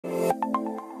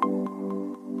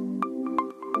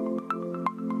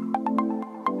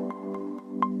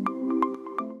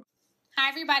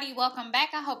everybody, welcome back.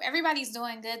 I hope everybody's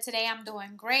doing good today. I'm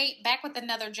doing great. Back with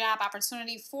another job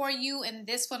opportunity for you, and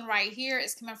this one right here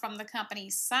is coming from the company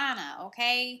Sana,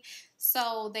 okay?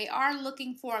 So they are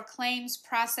looking for a claims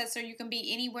processor. You can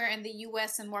be anywhere in the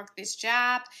U.S. and work this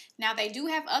job. Now, they do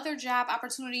have other job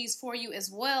opportunities for you as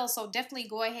well, so definitely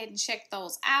go ahead and check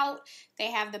those out. They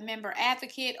have the member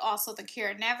advocate, also the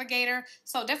care navigator,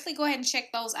 so definitely go ahead and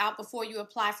check those out before you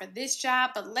apply for this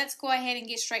job. But let's go ahead and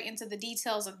get straight into the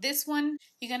details of this one.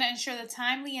 You're going to ensure the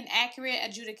timely and accurate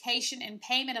adjudication and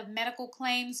payment of medical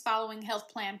claims following health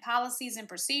plan policies and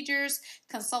procedures,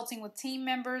 consulting with team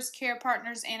members, care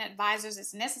partners, and advisors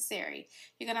as necessary.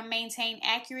 You're going to maintain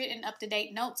accurate and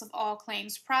up-to-date notes of all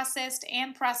claims processed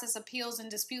and process appeals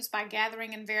and disputes by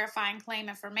gathering and verifying claim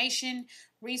information,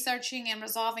 researching and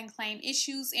resolving claim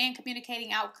issues, and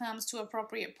communicating outcomes to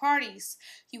appropriate parties.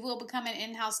 You will become an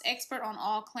in-house expert on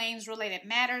all claims-related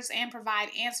matters and provide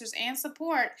answers and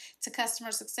support to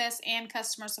customer success and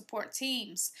customer support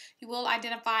teams. You will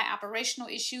identify operational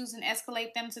issues and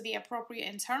escalate them to the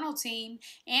appropriate internal team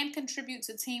and contribute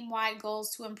to team-wide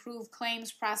goals to improve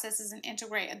claims processes and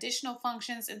integrate additional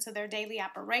functions into their daily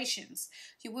operations.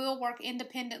 You will work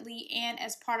independently and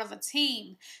as part of a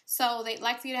team. So they'd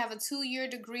like for you to have a 2-year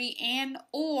degree and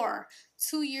or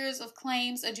 2 years of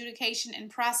claims adjudication and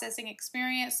processing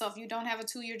experience. So if you don't have a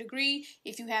 2-year degree,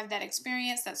 if you have that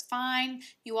experience, that's fine.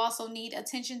 You also need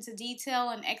attention to detail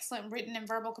and excellent written and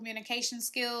verbal communication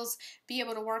skills, be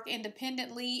able to work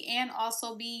independently and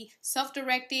also be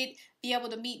self-directed, be able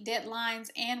to meet deadlines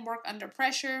and work under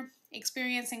pressure,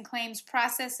 experience in claims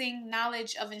processing,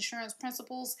 knowledge of insurance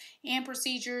principles and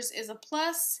procedures is a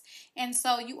plus. And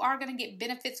so you are going to get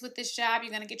benefits with this job.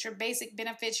 You're going to get your basic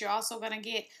benefits. You're also going to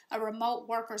get a remote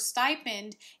worker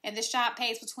stipend, and this job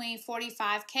pays between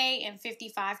 $45K and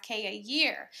 $55K a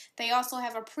year. They also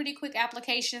have a pretty quick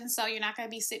application, so you're not going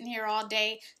to be sitting here all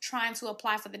day trying to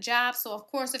apply for the job. So of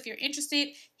course, if you're interested,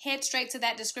 head straight to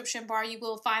that description bar. You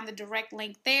will find the direct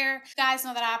link there. You guys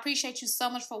know that I appreciate you so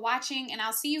much for watching, and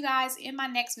I'll see you guys in my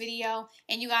next video.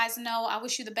 And you guys know I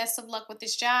wish you the best of luck with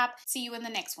this job. See you in the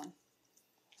next one.